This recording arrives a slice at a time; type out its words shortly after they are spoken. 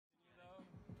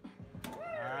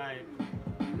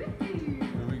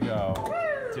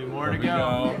more to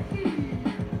go.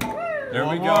 There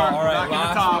we go. More. All right,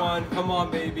 Back last one. Come on,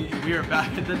 baby. We are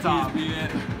back at the top. Please beat it.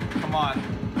 Come on.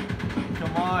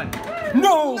 Come on.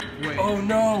 No! Wait. Oh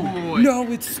no! Wait. No,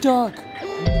 it's stuck.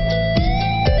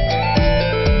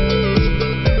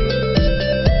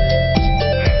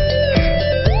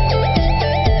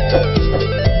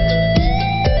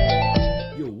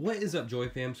 What is up, Joy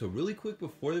fam? So really quick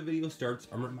before the video starts,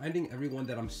 I'm reminding everyone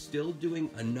that I'm still doing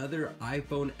another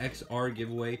iPhone XR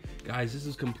giveaway. Guys, this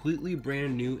is completely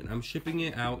brand new and I'm shipping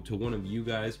it out to one of you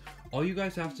guys. All you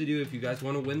guys have to do if you guys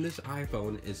want to win this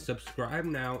iPhone is subscribe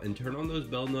now and turn on those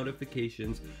bell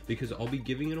notifications, because I'll be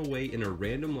giving it away in a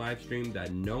random live stream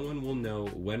that no one will know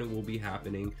when it will be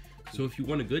happening. So if you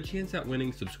want a good chance at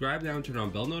winning, subscribe now, turn on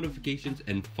bell notifications,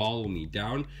 and follow me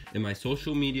down in my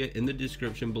social media in the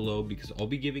description below, because I'll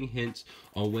be giving hints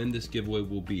on when this giveaway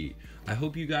will be. I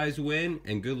hope you guys win,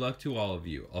 and good luck to all of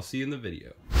you. I'll see you in the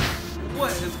video.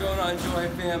 What is going on, Joy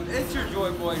fam? It's your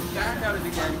Joy Boy back at it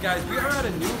again. Guys, we are at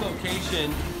a new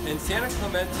location in Santa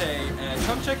Clemente, and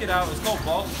come check it out. It's called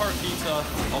Ballpark Pizza.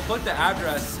 I'll put the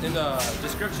address in the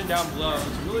description down below. It's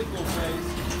a really cool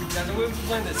place. Guys, I'm going to be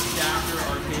playing the Stacker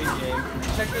arcade game.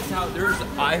 Check this out, there's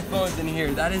iPhones in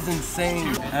here. That is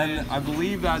insane. And I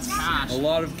believe that's cash. A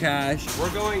lot of cash.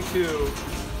 We're going to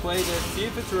play this, see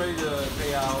if it's ready to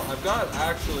pay out. I've got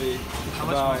actually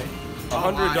about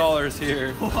 $100 here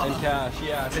in cash.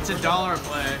 Yeah, It's $1 a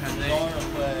play, I think. $1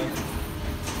 a play.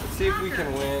 Let's see if we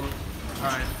can win.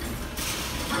 Alright.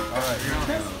 Alright, here we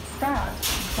go.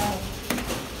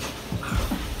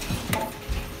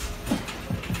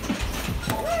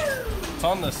 It's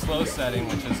on the slow setting,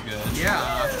 which is good.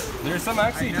 Yeah. There's some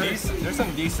actually decent. There's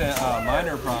some decent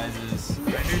minor prizes.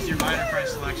 Alright, here's your minor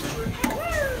prize selection.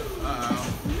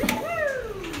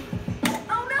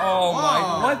 Oh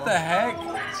my! What the heck?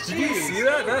 Did you see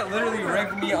that? That literally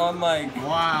rigged me on like.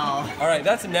 Wow. All right,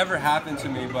 that's never happened to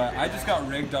me, but I just got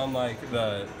rigged on like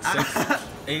the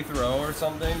 8th row or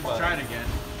something. But try it again.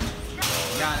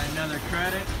 Got another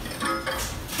credit.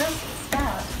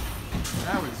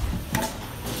 That was.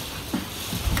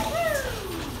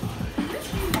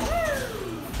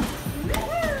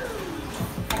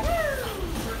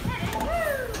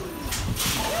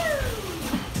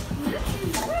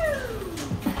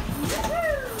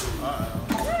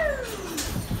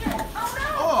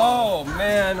 Oh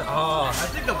man! Oh, I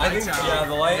think the light's out. Yeah,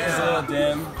 the light is a little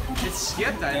dim. It's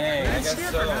skipped, I Dang, think. I guess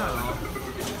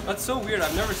so. That's so weird.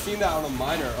 I've never seen that on a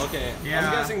minor. Okay, yeah.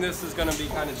 I'm guessing this is gonna be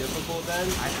kind of difficult then.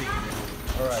 I think it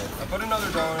is. All right, I put another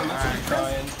door in. This will be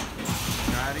trying.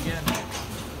 Try it again.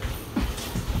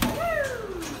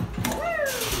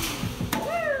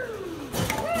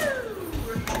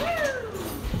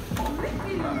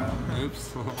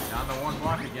 Oops. Down to one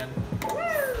block again.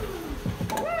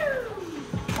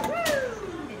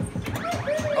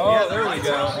 Oh, yeah, there we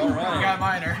go. All right. We got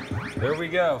minor. There we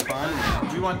go.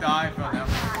 Finally. We want the iPhone now.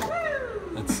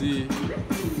 Let's see.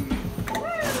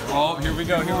 Oh, here we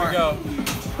go. Here we go.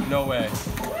 No way.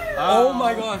 Oh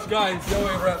my gosh, guys. No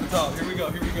way. We're at the top. Here we go.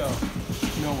 Here we go.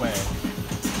 No way.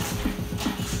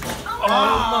 Oh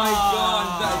my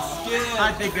god, that skipped.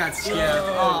 I think that's skipped.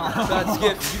 That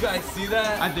skipped. Did you guys see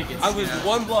that? I think it's I was skipped.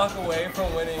 1 block away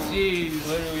from winning. Jeez.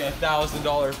 Literally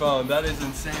 $1,000 phone. That is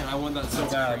insane. I won that so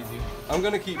bad. Crazy. I'm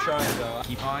gonna keep trying though.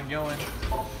 Keep on going.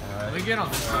 Alright. Let me get on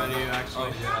this side of you,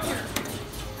 actually.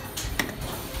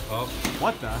 Oh.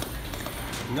 What the?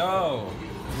 No.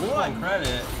 What?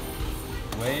 Credit.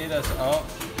 Wait a oh.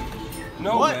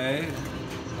 No what? way.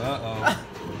 Uh-oh.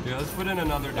 Yeah, let's put in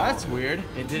another dollar. That's weird.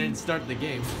 It didn't start the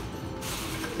game.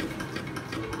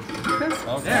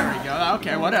 Okay. There we go.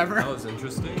 Okay, whatever. That was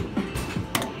interesting.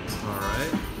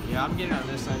 Alright. Yeah, I'm getting on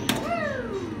this side.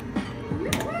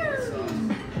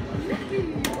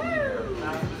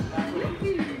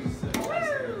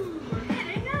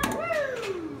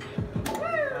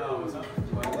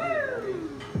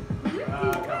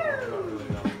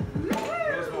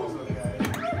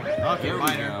 Okay,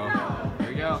 minor. There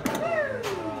we go.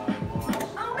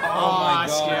 Oh my god.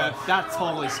 Skipped. That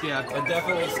totally skipped. It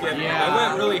definitely skipped. Yeah. It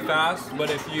went really fast, but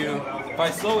if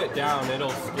I slow it down, it'll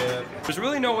skip. There's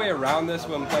really no way around this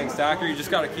when playing Stacker. You just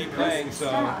gotta keep playing, so.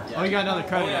 Oh, you got another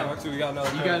credit. Oh, yeah, actually we got another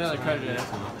credit. You got another credit.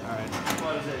 Alright.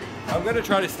 I'm gonna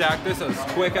try to stack this as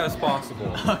quick as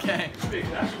possible. Okay.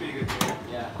 That should be a good game.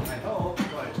 Yeah. Oh,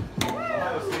 right.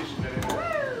 Ohio Station did it.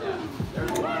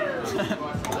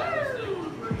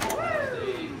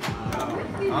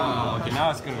 Oh, okay, now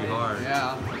it's gonna be hard.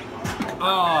 Yeah.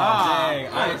 Oh, dang.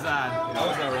 What was that? I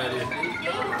was not ready.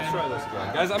 try this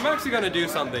again. Guys, I'm actually gonna do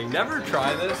something. Never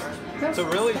try this. It's a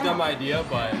really dumb idea,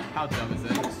 but How dumb is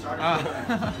it?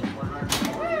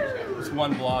 it's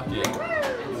one blocking.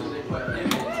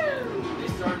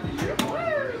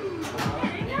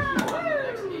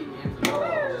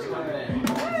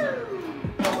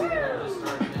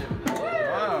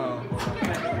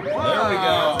 There we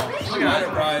go. Minor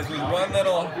prize with one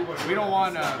little. We don't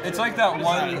want It's like that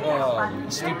one.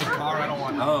 stupid car. I don't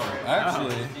want. Oh,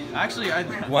 actually. Actually,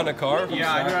 I'd. Want a car? From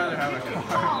Yeah, I'd Snack? rather have a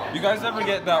car. You guys ever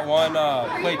get that one,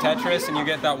 play Tetris and you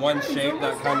get that one shape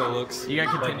that kind of looks You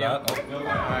gotta like continue. that?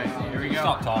 Alright, here we go.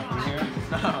 Stop talking here.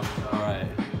 Alright.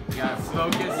 You gotta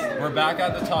focus. We're back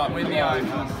at the top. Win Come the on.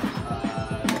 iPhone.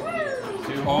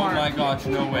 Two Oh more. my gosh,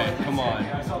 no way. Come on.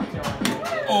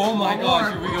 Oh my One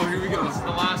gosh, more. here we go, here we go. This is the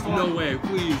last one. No way,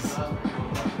 please.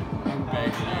 I'm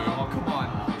begging you. Oh, come on.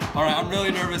 Alright, I'm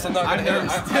really nervous. I'm not gonna I'm hit it.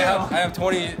 nervous I have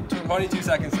 22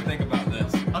 seconds to think about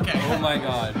this. Okay. Oh my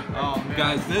god. Oh, man.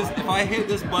 Guys, if I hit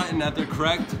this button at the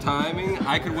correct timing,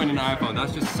 I could win an iPhone.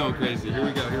 That's just so crazy. Here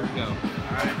we go, here we go.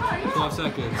 Alright. 12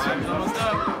 seconds. Time's almost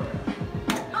up.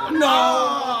 No!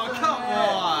 Oh, come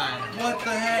on. What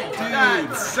the heck, dude?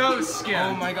 That's so skipped.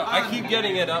 Oh my god. I keep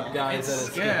getting it up, guys, It's and it's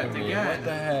skipped skipping me. again. What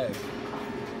the heck?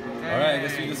 Alright, I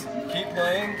guess we just keep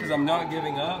playing because I'm not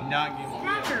giving up. Not giving.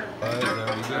 Alright,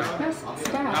 there we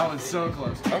go. That was so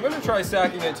close. I'm gonna try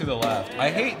stacking it to the left. I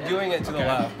hate doing it to the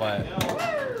left, but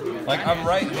like I'm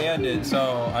right-handed,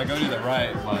 so I go to the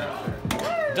right, but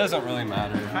it doesn't really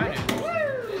matter. Kind of.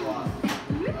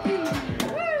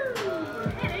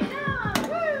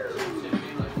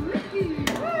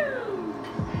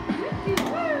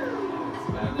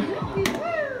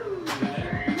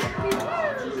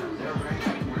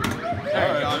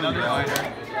 There you go, another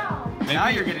minor. Now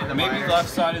you're getting the Maybe minors. left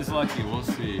side is lucky. We'll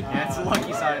see. Yeah, it's the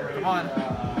lucky side. Come on.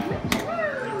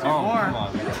 Oh, more. come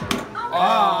on.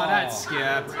 Oh, that's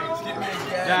skipped. Skip me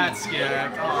again. That's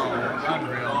skipped. Oh,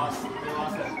 unreal.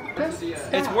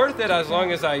 It's worth it as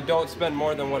long as I don't spend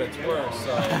more than what it's worth,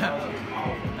 so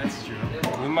That's true.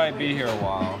 we might be here a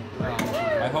while.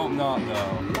 I hope not,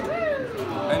 though.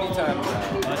 Anytime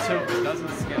now. Let's hope it doesn't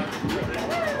skip.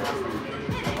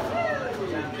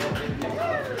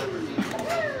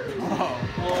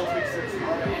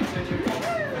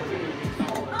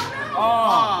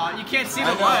 Oh, you can't see the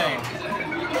I know. light.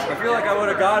 I feel like I would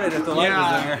have got it if the light was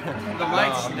Yeah, there. the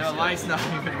light's not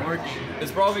even working.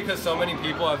 It's probably because so many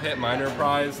people have hit minor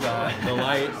prize that the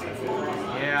light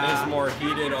Yeah. is more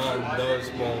heated on those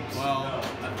bulbs. Well,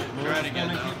 try it again.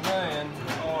 Gonna keep playing.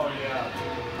 Oh,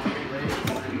 yeah.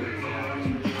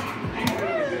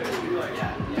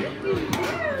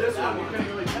 This one, you couldn't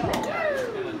really tell.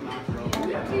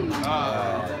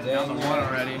 Down the one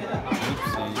already.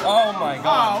 Oopsie. Oh my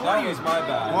god, that was my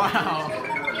bad.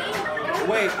 Wow.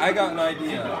 Wait, I got an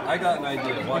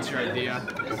idea. What's your idea?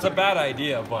 It's a bad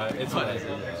idea, but it's an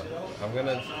idea.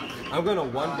 I'm gonna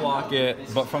one block it,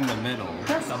 but from the middle.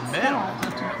 The middle.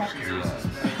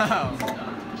 Oh.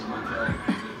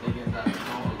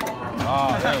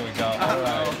 Oh, there we go. All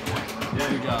right. Here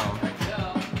we go.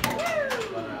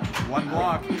 One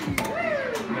block.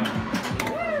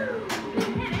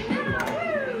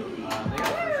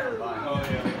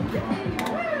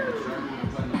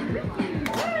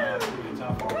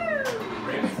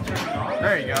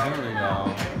 There you go. There we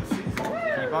go.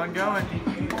 Keep on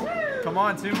going. Come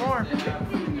on, two more.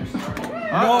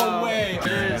 No way. It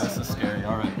is. This is scary.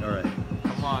 All right.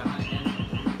 Come on.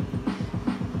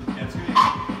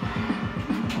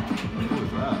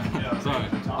 Sorry.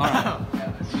 All right.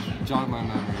 Jog my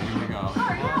memory. Here we go.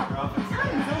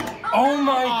 Oh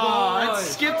my Oh, god! it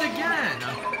skipped again.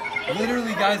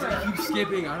 Literally, guys, I keep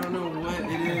skipping. I don't know what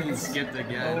it is. Skipped Oh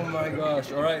again. my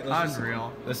gosh. All right,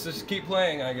 Unreal. let's just keep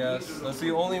playing, I guess. That's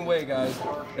the only way, guys.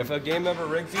 If a game ever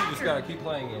rigs you, just gotta keep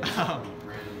playing it.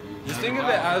 Just think of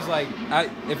it as like,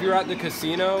 if you're at the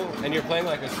casino and you're playing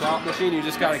like a slot machine, you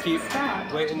just gotta keep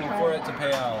waiting for it to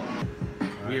pay out.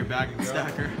 We are back in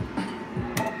Stacker.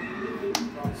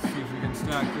 Let's see if we can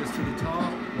stack this to the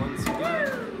top once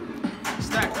again.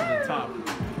 Stack to the top.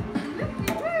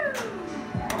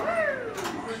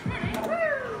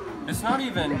 It's not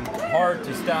even hard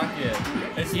to stack it.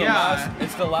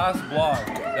 It's the last block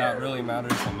that really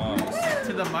matters the most.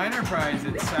 To the minor prize,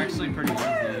 it's actually pretty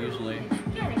easy usually.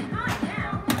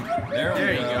 There There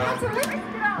we you go.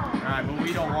 Alright, but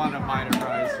we don't want a minor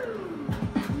prize.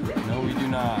 No, we do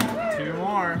not. Two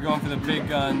more. We're going for the big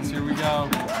guns. Here we go.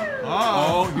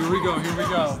 Oh, Here we go.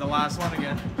 this is the last one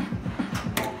again.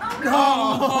 No,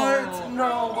 Heart!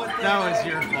 No, what the That was heck?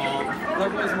 your fault.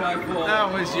 That was my fault.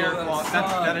 That was your Oh, fault.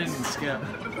 sucks. That didn't skip.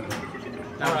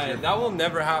 Alright, that will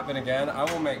never happen again. I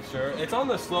will make sure. It's on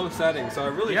the slow setting, so I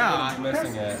really shouldn't be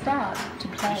missing it.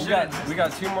 We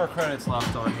got 2 more credits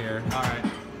left on here. Alright.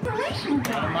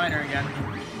 Got a minor again.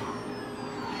 Continue.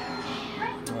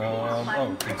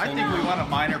 I think we want a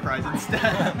minor prize instead.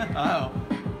 Oh.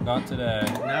 Not today.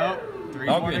 Nope. 3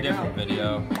 That'll more be a to different go.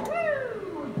 video.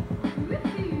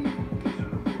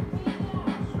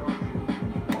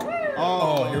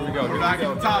 Oh, here we go. We're back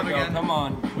at the top again. Come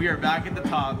on. We are back at the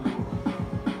top.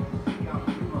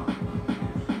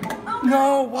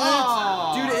 No, what?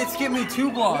 Oh. Dude, it's skipped me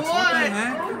 2 blocks. What the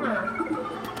heck?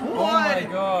 What? Oh my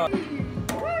god.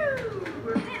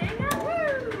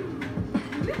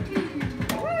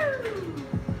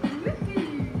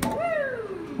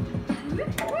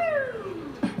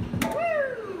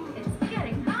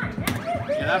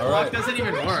 Yeah, that block doesn't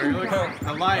even work. Look,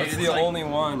 a light. That's the only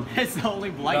one. It's the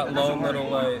only light That that doesn't lone work. little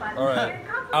light. Alright.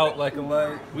 Out like a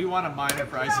light. We want a minor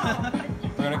prize.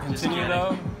 We're gonna continue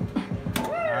though.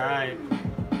 Alright.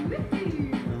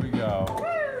 Here we go.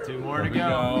 2 more to There we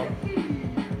go.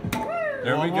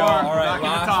 There One we go. more. Alright, Back at the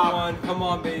last top. one. Come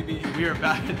on, baby. We are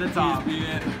back at the top. Please beat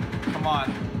it. Come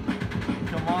on.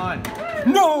 Come on.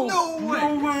 No! No way!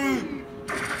 No way!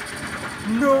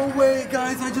 No way,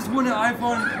 guys! I just won an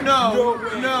iPhone. No.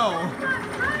 way. No.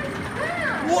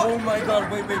 What? Oh my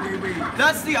god! Wait!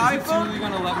 That's the It's iPhone? really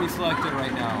gonna let me select it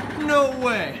right now. No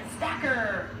way.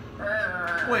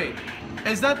 Wait.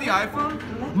 Is that the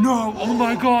iPhone? No! Oh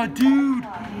my god, dude!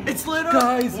 It's lit up.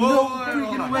 Guys, Whoa, no hold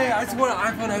freaking on. way! I just want an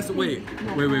iPhone X. Wait.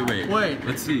 Wait.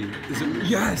 Let's see. Is it?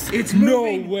 Yes! It's no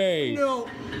moving. way! No.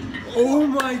 Oh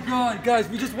my god, guys!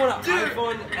 We just won an Dude.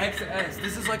 iPhone XS.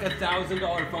 This is like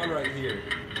 $1,000 phone right here.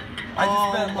 I Oh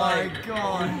just spent my like,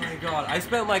 god. Oh my god! I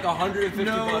spent like 150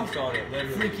 No bucks on it.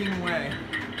 Literally. Freaking way.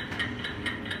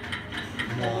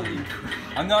 Holy crap!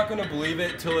 I'm not gonna believe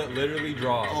it till it literally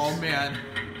drops. Oh man.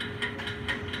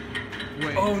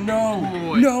 Wait. Oh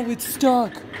no! Wait. No, it's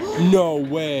stuck. No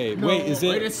way! No. Wait, is it?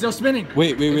 Wait, it's still spinning.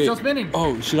 Wait. It's still spinning.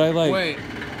 Oh, should I like? Wait.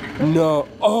 No.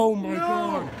 Oh my No.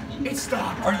 god! It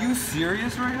stopped. Are you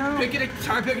serious right now? Pick it.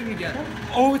 Try picking again.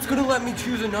 Oh, it's gonna let me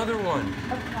choose another one.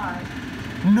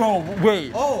 No,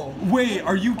 wait. Oh. Wait,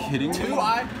 are you kidding me?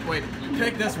 Wait.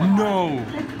 Pick this one. No.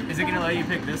 Is it gonna let you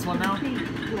pick this one now?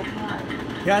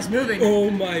 Yeah, it's moving. Oh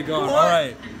my god. What?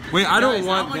 Alright. Wait, I don't Guys,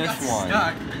 want that this got one.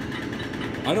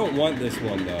 Stuck. I don't want this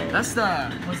one though. That's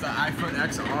what's the iPhone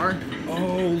XR?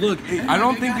 Oh, look. I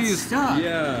don't think got these. stuck.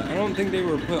 Yeah, I don't think they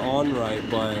were put on right,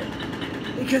 but.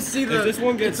 Because see If this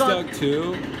one gets stuck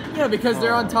too. Yeah, because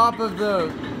they're on top of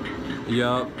the.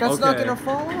 Yup. That's okay. not gonna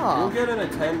fall off. We'll get an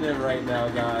attendant right now,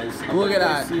 guys. I'm Look gonna at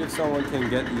go that. See if someone can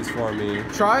get these for me.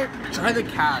 Try the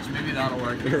cash. Maybe that'll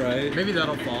work. Right? Maybe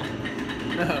that'll fall.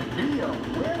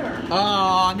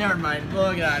 Oh, never mind.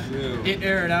 Look at that. Dude. It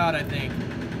aired out, I think.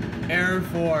 Error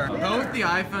 4. Both the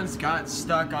iPhones got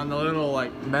stuck on the little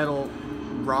like metal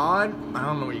rod. I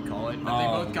don't know what you call it, but they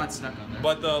both got stuck on there.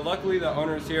 But luckily the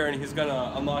owner's here and he's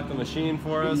gonna unlock the machine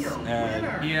for us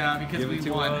and Yeah, because give we it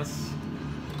to won. us.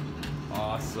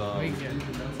 Awesome. We can.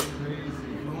 That's crazy.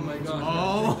 Oh my god.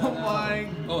 Oh my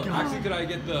Oh, god. actually, could I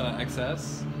get the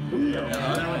XS?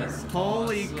 Yes.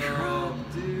 Holy crap.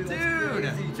 Dude, that's Dude.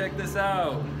 crazy. Check this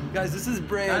out. Guys, this is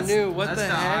brand new. What the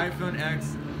heck? That's the iPhone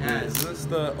XS. That's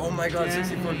the, oh my god,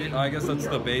 64 gig. I guess that's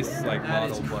the base like That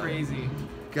model. is but- crazy.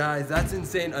 Guys, that's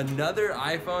insane. Another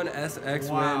iPhone SX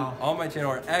Wow. win on my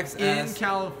channel, or XS. In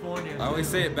California. I always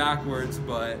say it backwards,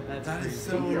 but That's that is crazy.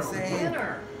 so insane.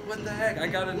 What the heck? I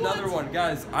got another one.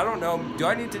 Guys, I don't know. Do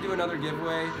I need to do another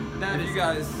giveaway? That if is- you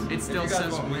guys, it if still you guys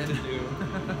says want me win. to do.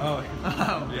 Oh,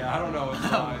 Oh. yeah, I don't know. It's Oh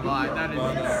fine. my, that is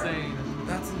But, insane.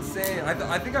 That's insane.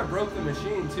 I think I broke the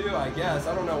machine too, I guess.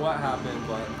 I don't know what happened,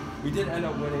 but we did end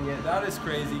up winning it. That is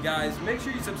crazy, guys. Make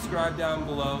sure you subscribe down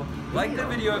below. Like the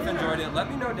video if you enjoyed it. Let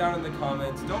me know down in the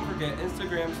comments. Don't forget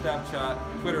Instagram, Snapchat,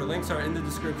 Twitter. Links are in the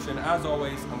description. As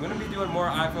always, I'm going to be doing more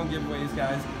iPhone giveaways,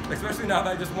 guys. Especially now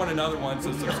that I just won another one.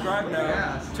 So subscribe now.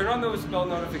 Yes. Turn on those bell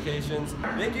notifications.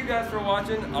 Thank you guys for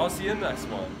watching. I'll see you in the next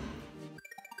one.